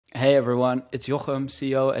everyone, it's Jochem,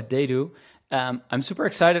 CEO at TheyDo. I'm super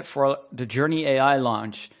excited for the Journey AI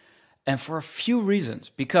launch, and for a few reasons.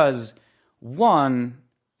 Because one,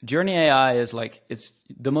 Journey AI is it's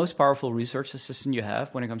the most powerful research assistant you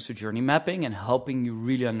have when it comes to journey mapping and helping you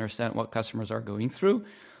really understand what customers are going through.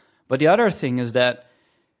 But the other thing is that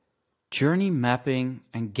journey mapping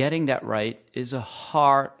and getting that right is a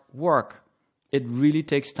hard work. It really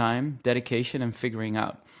takes time, dedication, and figuring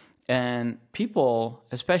out. And people,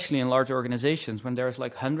 especially in large organizations, when there's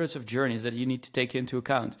hundreds of journeys that you need to take into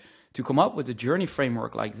account, to come up with a journey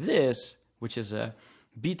framework like this, which is a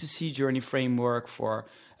B2C journey framework for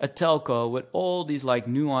a telco with all these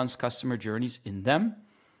nuanced customer journeys in them,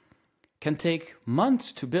 can take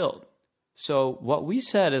months to build. So what we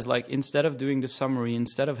said is instead of doing the summary,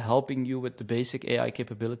 instead of helping you with the basic AI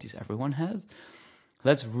capabilities everyone has,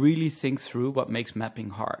 let's really think through what makes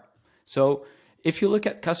mapping hard. So if you look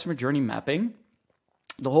at customer journey mapping,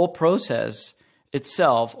 the whole process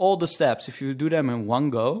itself, all the steps, if you do them in one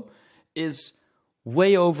go, is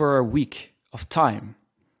way over a week of time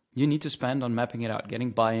you need to spend on mapping it out,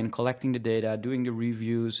 getting buy-in, collecting the data, doing the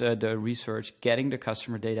reviews, the research, getting the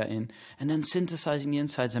customer data in, and then synthesizing the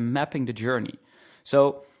insights and mapping the journey.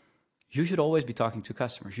 So you should always be talking to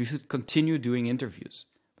customers. You should continue doing interviews.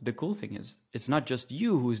 But the cool thing is, it's not just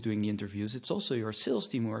you who's doing the interviews. It's also your sales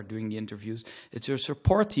team who are doing the interviews. It's your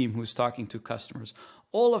support team who's talking to customers.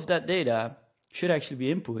 All of that data should actually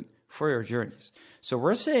be input for your journeys. So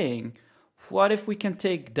we're saying, what if we can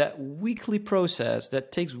take that weekly process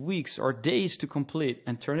that takes weeks or days to complete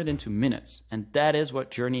and turn it into minutes? And that is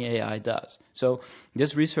what Journey AI does. So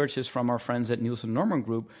this research is from our friends at Nielsen Norman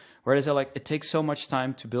Group, where they say it takes so much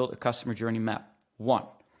time to build a customer journey map. One.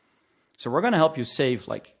 So we're going to help you save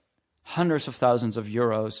hundreds of thousands of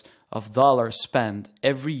euros of dollars spent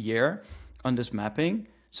every year on this mapping,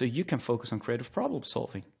 so you can focus on creative problem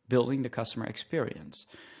solving, building the customer experience.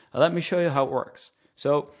 Let me show you how it works.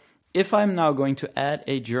 So if I'm now going to add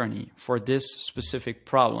a journey for this specific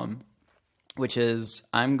problem, which is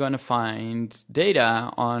I'm going to find data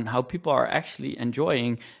on how people are actually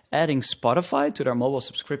enjoying adding Spotify to their mobile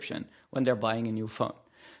subscription when they're buying a new phone.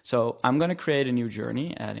 So I'm going to create a new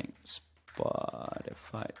journey, adding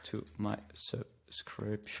Spotify to my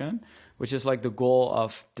subscription, which is the goal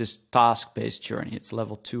of this task-based journey. It's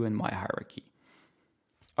level 2 in my hierarchy.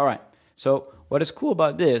 All right. So what is cool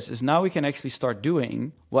about this is now we can actually start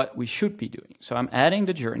doing what we should be doing. So I'm adding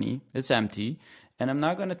the journey, it's empty, and I'm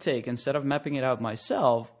now going to take, instead of mapping it out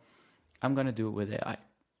myself, I'm going to do it with AI.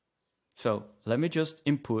 So let me just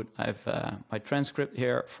input, I have my transcript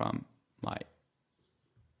here from my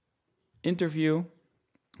interview.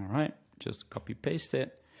 All right, just copy paste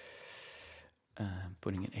it,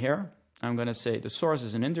 putting it here. I'm going to say the source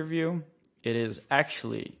is an interview. It is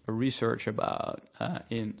actually a research about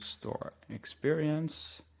in-store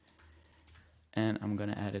experience. And I'm going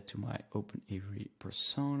to add it to my Open Avery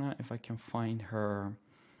persona if I can find her.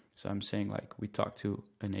 So I'm saying we talked to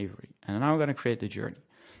an Avery. And now I'm going to create the journey.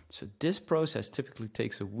 So this process typically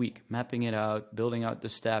takes a week, mapping it out, building out the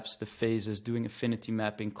steps, the phases, doing affinity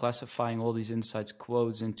mapping, classifying all these insights,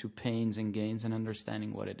 quotes into pains and gains, and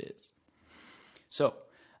understanding what it is. So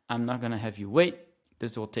I'm not going to have you wait.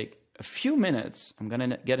 This will take a few minutes. I'm going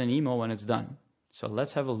to get an email when it's done. So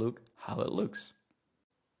let's have a look how it looks.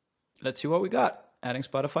 Let's see what we got. Adding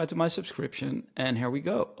Spotify to my subscription. And here we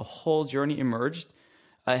go. A whole journey emerged.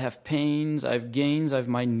 I have pains, I have gains, I have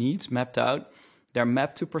my needs mapped out. They're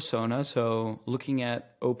mapped to persona. So looking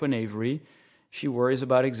at Open Avery, she worries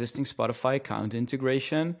about existing Spotify account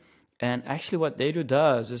integration. And actually what TheyDo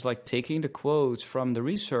does is taking the quotes from the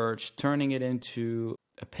research, turning it into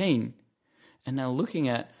a pain, and then looking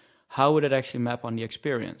at how would it actually map on the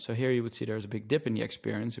experience. So here you would see there's a big dip in the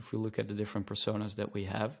experience if we look at the different personas that we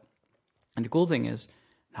have. And the cool thing is,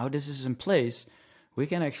 now this is in place, we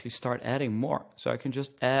can actually start adding more. So I can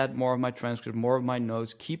just add more of my transcript, more of my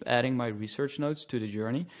notes, keep adding my research notes to the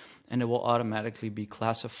journey, and it will automatically be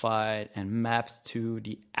classified and mapped to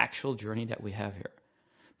the actual journey that we have here.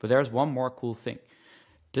 But there's one more cool thing.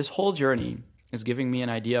 This whole journey is giving me an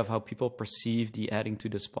idea of how people perceive the adding to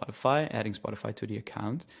the Spotify, adding Spotify to the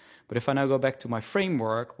account. But if I now go back to my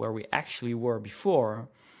framework where we actually were before,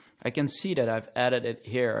 I can see that I've added it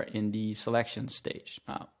here in the selection stage.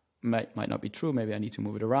 Now, might not be true. Maybe I need to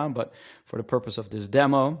move it around. But for the purpose of this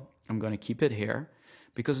demo, I'm going to keep it here.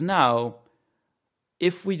 Because now,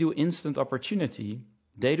 if we do instant opportunity,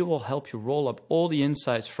 TheyDo will help you roll up all the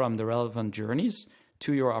insights from the relevant journeys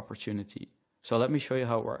to your opportunity. So let me show you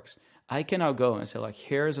how it works. I can now go and say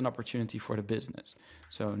here's an opportunity for the business.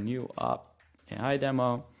 So new op AI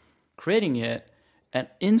demo, creating it, And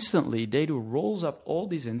instantly, TheyDo rolls up all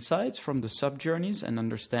these insights from the sub-journeys and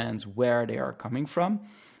understands where they are coming from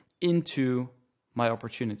into my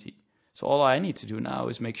opportunity. So all I need to do now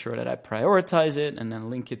is make sure that I prioritize it and then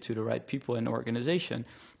link it to the right people in the organization.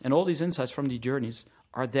 And all these insights from the journeys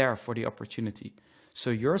are there for the opportunity. So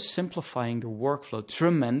you're simplifying the workflow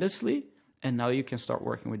tremendously, and now you can start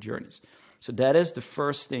working with journeys. So that is the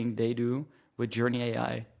first thing TheyDo with Journey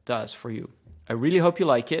AI does for you. I really hope you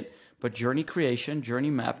like it, but journey creation, journey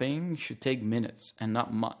mapping should take minutes and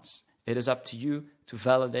not months. It is up to you to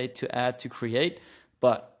validate, to add, to create,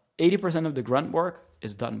 but 80% of the grunt work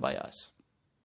is done by us.